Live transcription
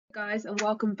Guys, and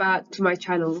welcome back to my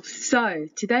channel. So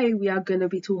today we are going to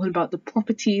be talking about the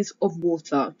properties of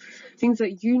water, things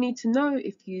that you need to know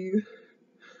if you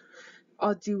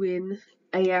are doing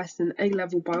AS and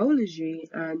A-level biology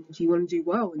and you want to do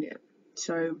well in it.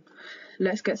 So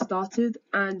let's get started,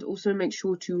 and also make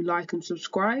sure to like and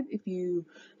subscribe if you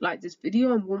like this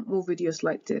video and want more videos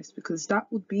like this, because that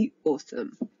would be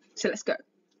awesome. So let's go.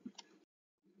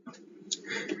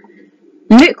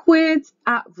 Liquids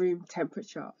at room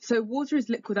temperature. So water is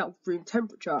liquid at room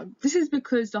temperature. This is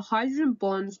because the hydrogen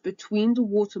bonds between the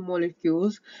water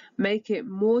molecules make it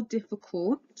more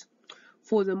difficult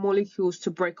for the molecules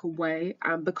to break away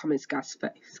and become its gas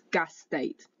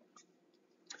state.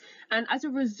 And as a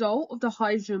result of the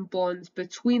hydrogen bonds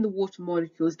between the water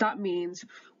molecules, that means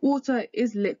water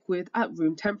is liquid at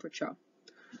room temperature.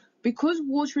 Because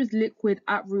water is liquid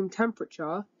at room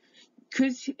temperature,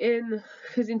 because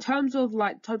in terms of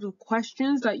types of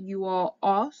questions that you are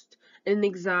asked in an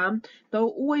exam, they'll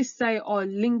always say or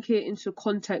link it into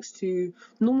context to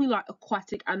normally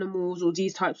aquatic animals or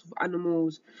these types of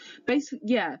animals,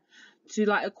 basically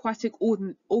to aquatic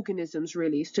organisms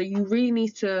really. So you really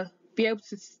need to be able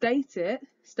to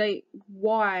state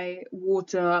why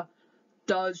water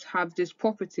does have this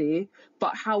property,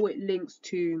 but how it links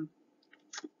to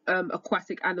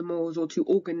aquatic animals or to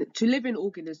living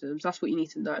organisms. That's what you need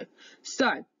to know.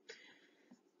 So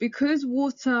because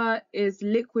water is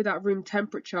liquid at room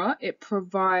temperature, it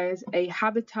provides a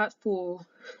habitat for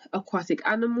aquatic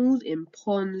animals in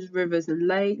ponds, rivers and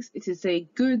lakes. It is a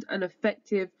good and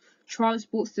effective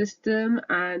transport system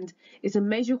and is a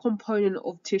major component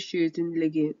of tissues in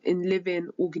living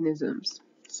organisms.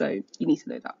 So you need to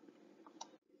know that.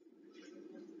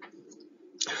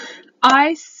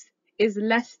 Ice is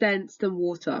less dense than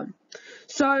water.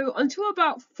 So until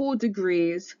about 4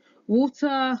 degrees,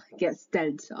 water gets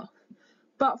denser.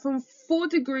 But from 4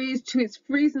 degrees to its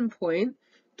freezing point,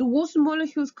 the water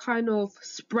molecules kind of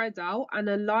spread out and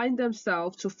align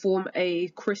themselves to form a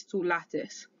crystal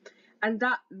lattice. And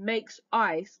that makes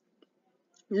ice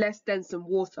less dense than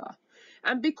water.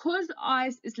 And because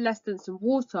ice is less dense than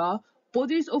water,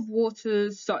 bodies of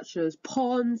waters such as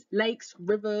ponds, lakes,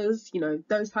 rivers,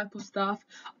 those type of stuff,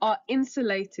 are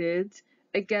insulated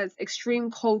against extreme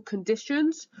cold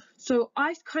conditions. So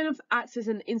ice kind of acts as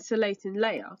an insulating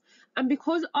layer. And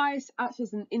because ice acts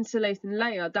as an insulating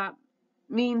layer, that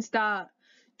means that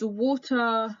the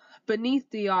water beneath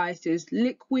the ice is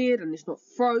liquid and it's not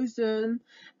frozen,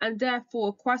 and therefore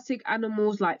aquatic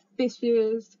animals like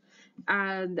fishes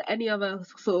and any other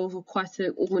sort of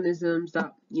aquatic organisms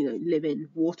that live in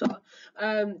water,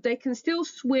 they can still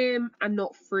swim and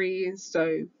not freeze.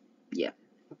 So yeah,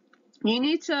 you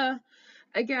need to,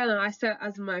 again, I said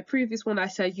as in my previous one, I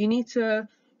said you need to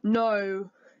know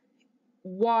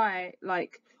why,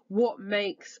 what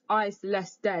makes ice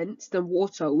less dense than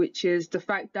water, which is the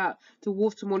fact that the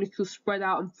water molecules spread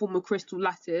out and form a crystal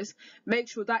lattice. Make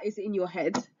sure that is in your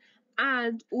head,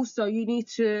 and also you need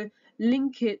to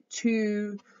link it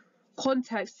to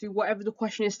context to whatever the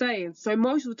question is saying. So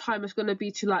most of the time it's going to be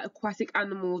to aquatic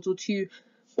animals or to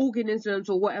organisms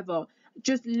or whatever.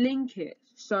 Just link it.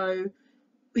 So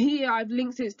here I've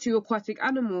linked it to aquatic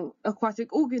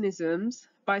organisms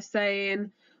by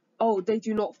saying, oh, they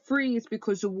do not freeze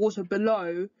because the water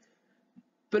below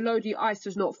the ice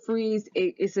does not freeze.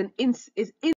 It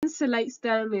insulates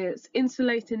them. It's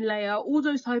insulating layer, all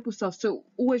those type of stuff. So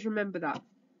always remember that.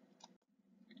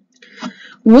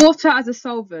 Water as a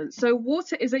solvent. So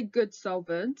water is a good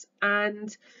solvent,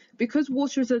 and because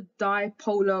water is a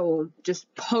dipolar or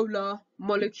just polar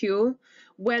molecule,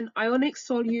 when ionic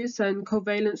solutes and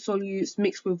covalent solutes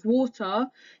mix with water,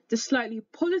 the slightly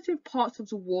positive parts of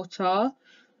the water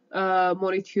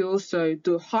molecules, so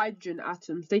the hydrogen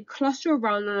atoms, they cluster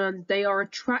around and they are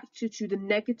attracted to the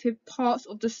negative parts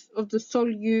of the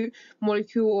solute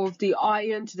molecule, or of the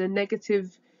ion, to the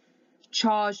negative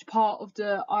charged part of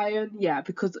the ion.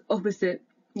 Because opposite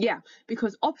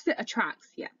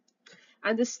attracts.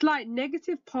 And the slight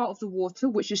negative part of the water,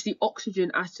 which is the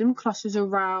oxygen atom, clusters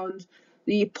around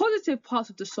the positive parts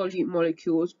of the solute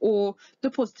molecules, or the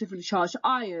positively charged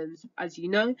ions, as you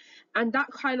know, and that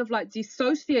kind of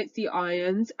dissociates the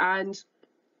ions and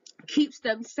keeps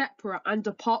them separate and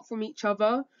apart from each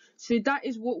other. So that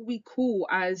is what we call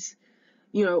as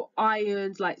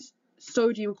ions, like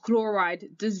sodium chloride,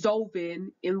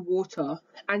 dissolving in water,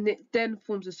 and it then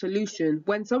forms a solution.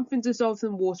 When something dissolves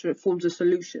in water, it forms a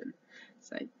solution.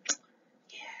 So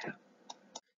yeah,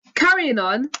 carrying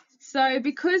on. So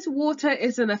because water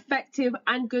is an effective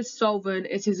and good solvent,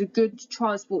 it is a good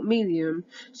transport medium.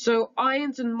 So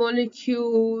ions and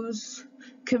molecules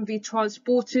can be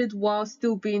transported while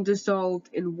still being dissolved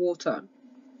in water.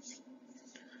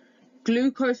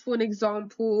 Glucose, for an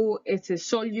example, it is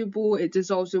soluble, it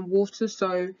dissolves in water.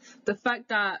 So the fact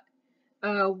that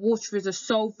water is a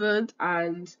solvent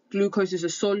and glucose is a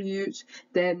solute,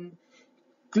 then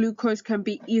glucose can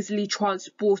be easily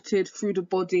transported through the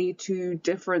body to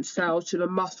different cells, to the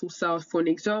muscle cells, for an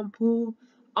example.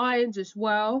 Ions as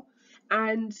well.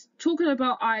 And talking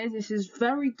about ions, this is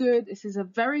very good. This is a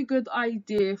very good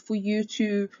idea for you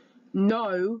to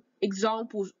know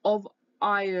examples of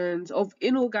ions, of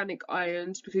inorganic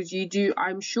ions, because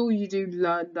I'm sure you do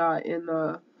learn that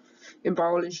in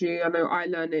biology. I know I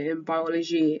learned it in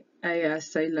biology,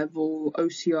 AS, A level,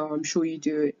 OCR. I'm sure you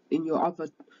do it in your other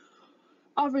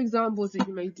examples that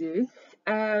you may do.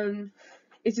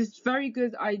 It is a very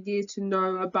good idea to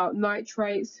know about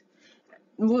nitrates.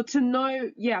 Well, to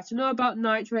know about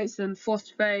nitrates and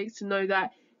phosphates, to know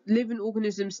that living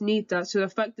organisms need that. So the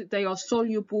fact that they are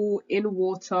soluble in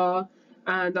water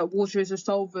and that water is a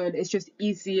solvent, it's just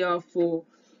easier for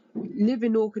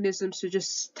living organisms to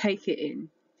just take it in.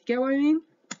 Get what I mean?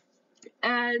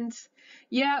 And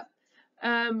yeah,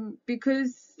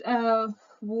 because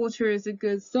water is a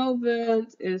good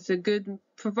solvent,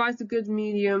 provides a good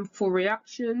medium for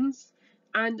reactions.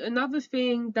 And another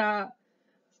thing that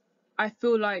I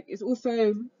feel like is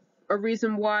also a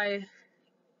reason why,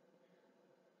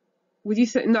 would you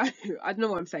say, no, I don't know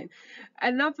what I'm saying.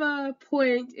 Another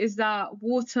point is that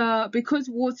because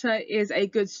water is a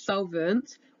good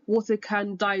solvent, water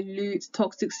can dilute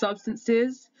toxic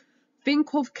substances.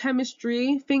 Think of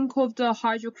chemistry, think of the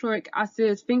hydrochloric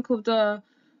acids, think of the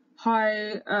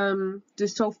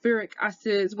sulfuric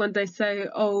acids. When they say,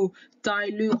 oh,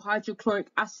 dilute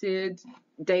hydrochloric acid,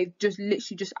 they've just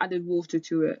literally just added water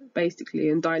to it basically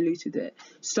and diluted it.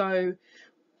 So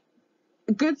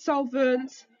good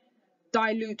solvents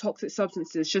dilute toxic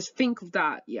substances. Just think of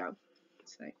that.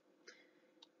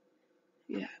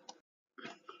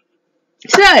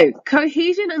 So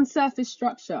cohesion and surface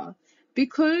structure.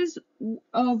 Because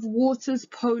of water's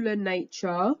polar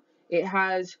nature,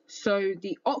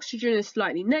 the oxygen is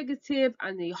slightly negative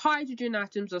and the hydrogen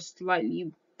atoms are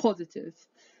slightly positive.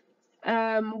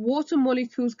 Water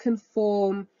molecules can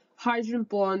form hydrogen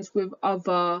bonds with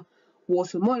other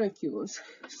water molecules.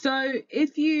 So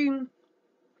in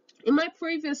my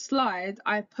previous slide,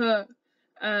 I put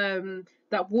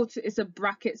that water is a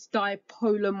brackets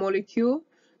dipolar molecule.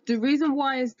 The reason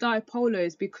why it's dipolar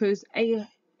is because a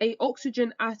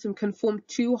oxygen atom can form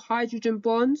two hydrogen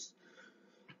bonds.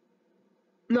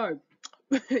 No,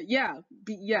 yeah.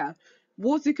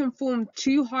 Water can form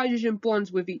two hydrogen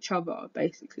bonds with each other,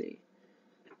 basically.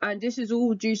 And this is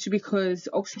all due to because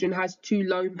oxygen has two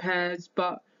lone pairs,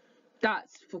 but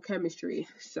that's for chemistry.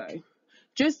 So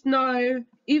just know,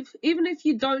 even if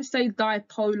you don't say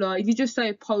dipolar, if you just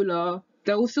say polar,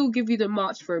 they'll still give you the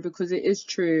marks for it because it is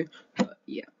true. But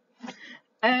yeah.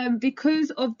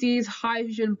 Because of these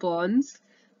hydrogen bonds,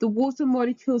 the water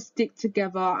molecules stick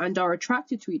together and are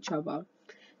attracted to each other.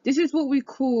 This is what we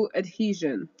call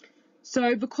adhesion.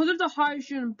 So because of the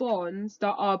hydrogen bonds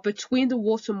that are between the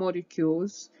water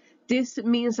molecules, this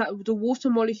means that the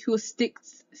water molecules stick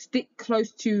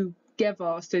close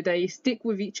together, so they stick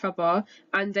with each other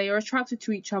and they are attracted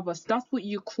to each other. So that's what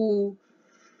you call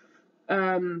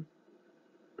that's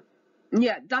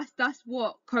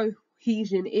what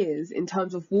cohesion is in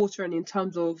terms of water and in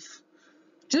terms of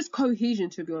just cohesion,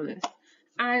 to be honest.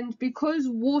 And because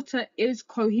water is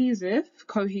cohesive,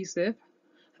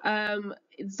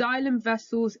 xylem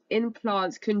vessels in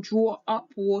plants can draw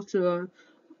up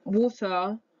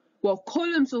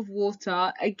columns of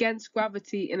water against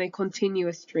gravity in a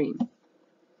continuous stream.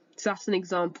 So that's an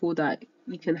example that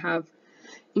you can have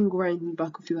ingrained in the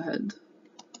back of your head.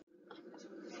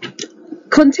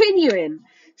 Continuing,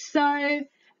 so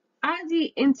at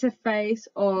the interface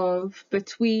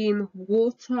between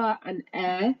water and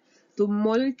air, the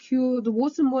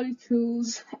water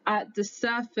molecules at the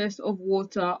surface of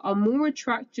water are more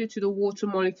attracted to the water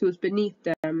molecules beneath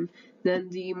them than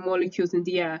the molecules in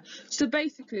the air. So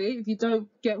basically, if you don't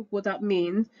get what that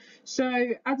means,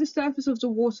 so at the surface of the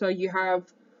water you have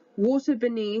water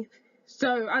beneath.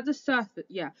 So at the surface,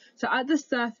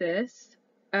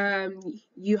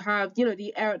 you have,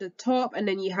 the air at the top, and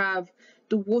then you have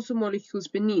the water molecules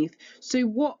beneath. So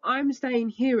what I'm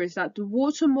saying here is that the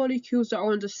water molecules that are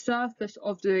on the surface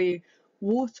of the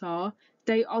water,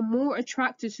 they are more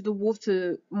attracted to the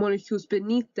water molecules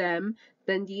beneath them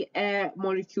than the air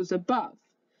molecules above.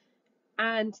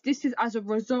 And this is as a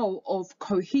result of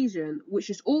cohesion, which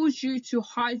is all due to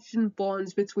hydrogen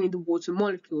bonds between the water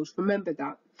molecules. Remember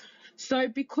that. So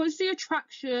because the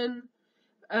attraction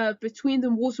between the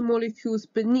water molecules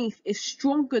beneath is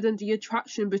stronger than the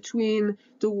attraction between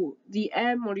the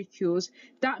air molecules,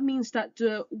 that means that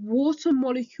the water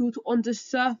molecules on the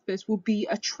surface will be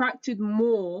attracted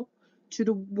more to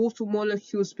the water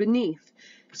molecules beneath.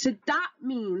 So that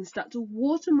means that the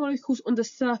water molecules on the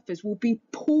surface will be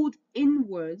pulled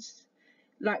inwards,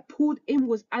 like pulled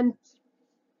inwards and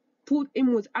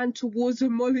towards the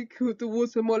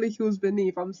water molecules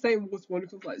beneath. I'm saying water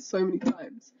molecules like so many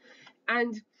times.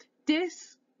 And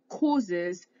this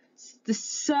causes the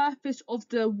surface of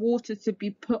the water to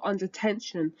be put under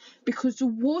tension, because the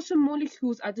water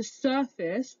molecules at the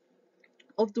surface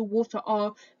of the water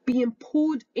are being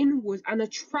pulled inwards and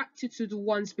attracted to the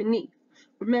ones beneath.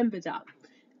 Remember that.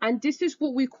 And this is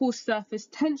what we call surface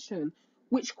tension,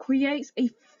 which creates a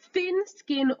thin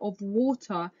skin of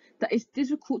water that is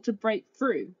difficult to break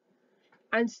through.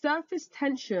 And surface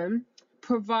tension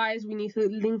provides, we need to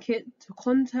link it to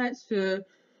context, to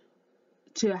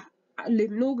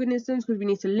living organisms, because we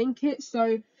need to link it.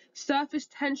 So surface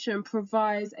tension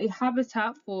provides a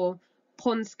habitat for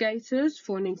pond skaters,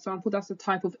 for an example. That's a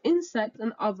type of insect,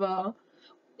 and other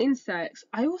insects.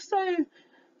 I know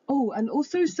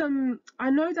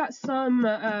that some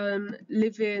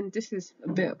live in, this is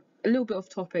a little bit off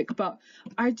topic, but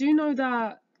I do know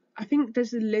that I think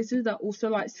there's a lizard that also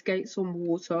like skates on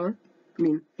water. I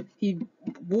mean, he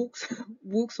walks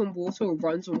on water or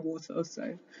runs on water,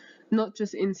 so not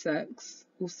just insects,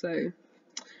 also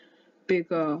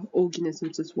bigger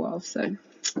organisms as well. So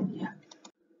yeah.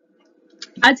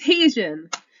 Adhesion.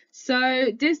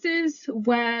 So this is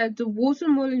where the water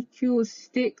molecules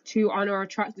stick to and are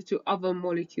attracted to other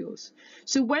molecules.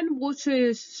 So when water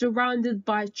is surrounded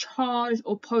by charged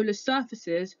or polar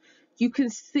surfaces, you can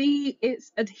see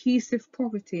its adhesive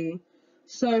property.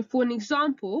 So for an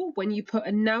example, when you put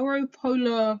a narrow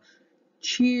polar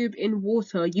tube in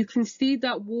water, you can see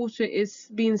that water is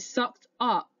being sucked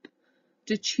up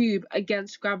the tube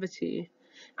against gravity.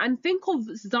 And think of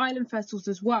xylem vessels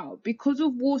as well. Because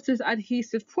of water's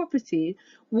adhesive property,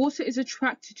 water is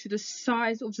attracted to the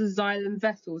size of the xylem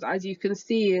vessels, as you can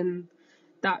see in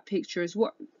that picture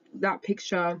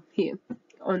here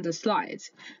on the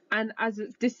slides. And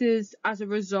this is as a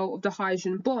result of the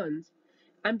hydrogen bond.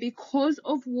 And because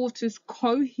of water's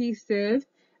cohesive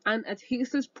and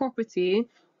adhesive property,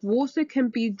 water can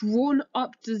be drawn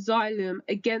up the xylem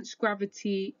against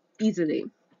gravity easily.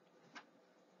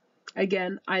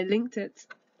 Again, I linked it.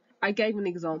 I gave an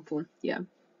example. Yeah.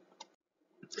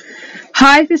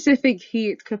 High specific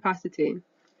heat capacity.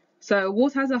 So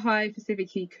water has a high specific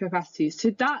heat capacity. So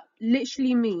that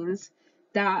literally means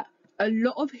that a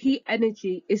lot of heat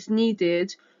energy is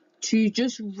needed to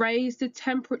just raise the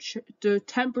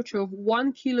temperature of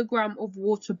 1 kilogram of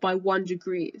water by 1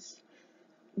 degrees.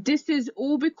 This is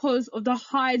all because of the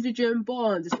hydrogen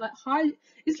bonds. It's literally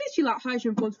like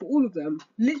hydrogen bonds for all of them,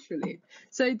 literally.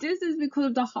 So this is because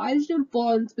of the hydrogen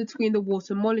bonds between the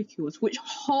water molecules, which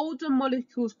hold the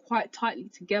molecules quite tightly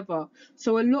together.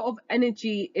 So a lot of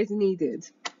energy is needed.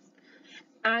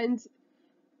 And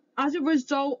as a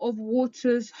result of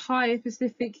water's high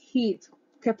specific heat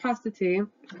capacity,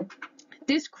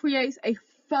 this creates a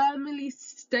thermally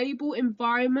stable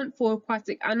environment for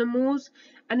aquatic animals,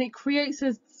 and it creates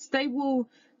a stable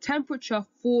temperature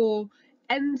for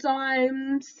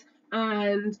enzymes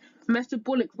and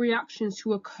metabolic reactions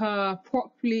to occur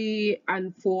properly,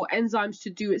 and for enzymes to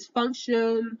do its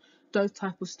function, those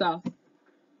type of stuff.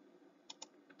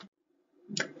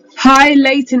 High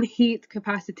latent heat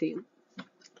capacity.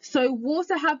 So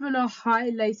water having a high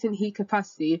latent heat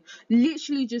capacity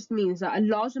literally just means that a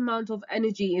large amount of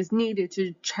energy is needed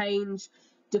to change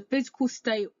the physical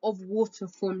state of water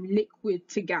from liquid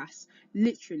to gas,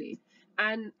 literally.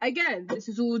 And again, this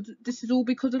is all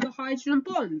because of the hydrogen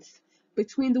bonds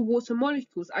between the water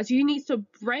molecules, as you need to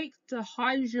break the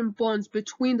hydrogen bonds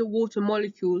between the water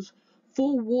molecules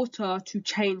for water to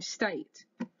change state.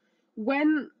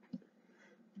 When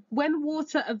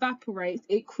water evaporates,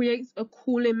 it creates a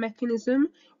cooling mechanism.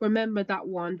 Remember that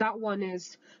one. That one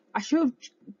is, I should have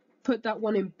put that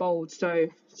one in bold so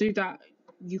that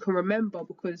you can remember,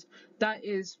 because that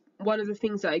is one of the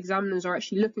things that examiners are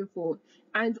actually looking for.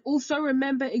 And also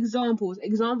remember examples.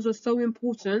 Examples are so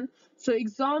important. So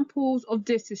examples of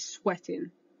this is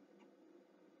sweating.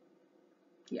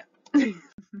 Yeah.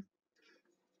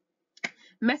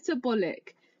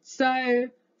 Metabolic. So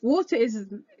water is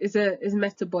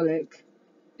metabolic.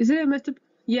 Is it a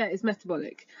yeah, it's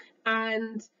metabolic.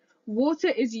 And water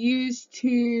is used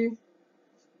in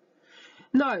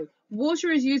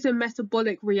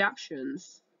metabolic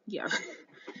reactions. Yeah.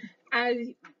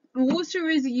 And water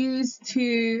is used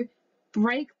to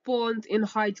break bonds in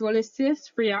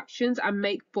hydrolysis reactions and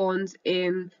make bonds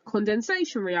in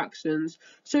condensation reactions.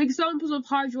 So examples of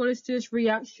hydrolysis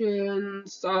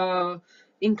reactions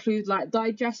include like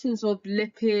digestions of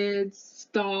lipids,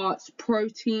 starch,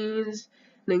 proteins.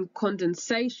 And then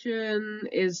condensation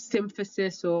is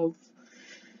synthesis of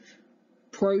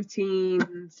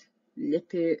proteins,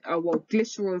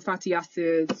 glycerol, fatty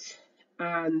acids,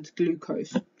 and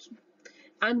glucose.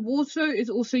 And water is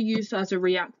also used as a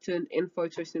reactant in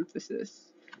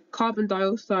photosynthesis. Carbon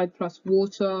dioxide plus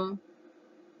water.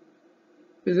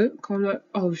 Is it?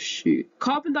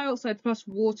 Carbon dioxide plus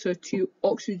water to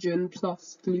oxygen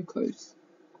plus glucose.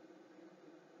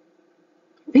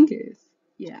 I think it is.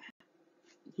 Yeah.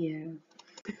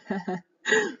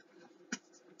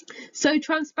 So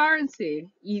transparency,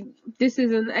 this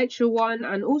is an extra one,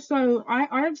 and also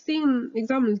I have seen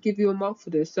examiners give you a mark for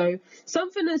this. So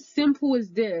something as simple as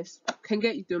this can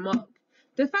get you the mark.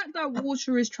 The fact that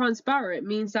water is transparent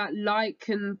means that light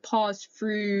can pass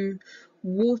through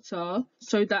water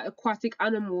so that aquatic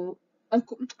aquatic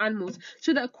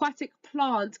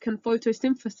plants can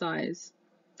photosynthesize.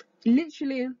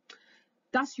 Literally,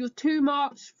 that's your 2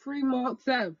 marks, 3 marks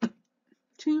there.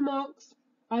 2 marks,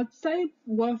 I'd say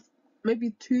worth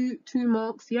maybe two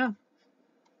marks. Yeah,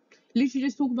 literally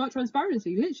just talk about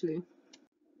transparency, literally.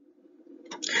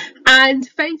 And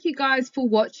thank you guys for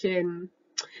watching.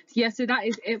 Yeah, so that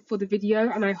is it for the video,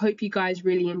 and I hope you guys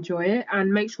really enjoy it,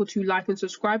 and make sure to like and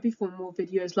subscribe for more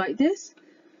videos like this.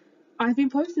 I've been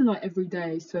posting like every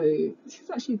day, so it's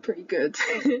actually pretty good.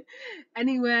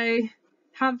 Anyway,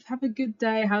 have a good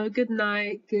day, have a good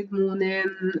night, good morning,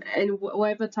 and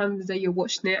whatever time of the day you're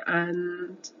watching it.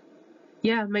 And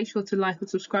yeah, make sure to like and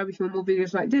subscribe if you want more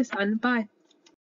videos like this, and bye.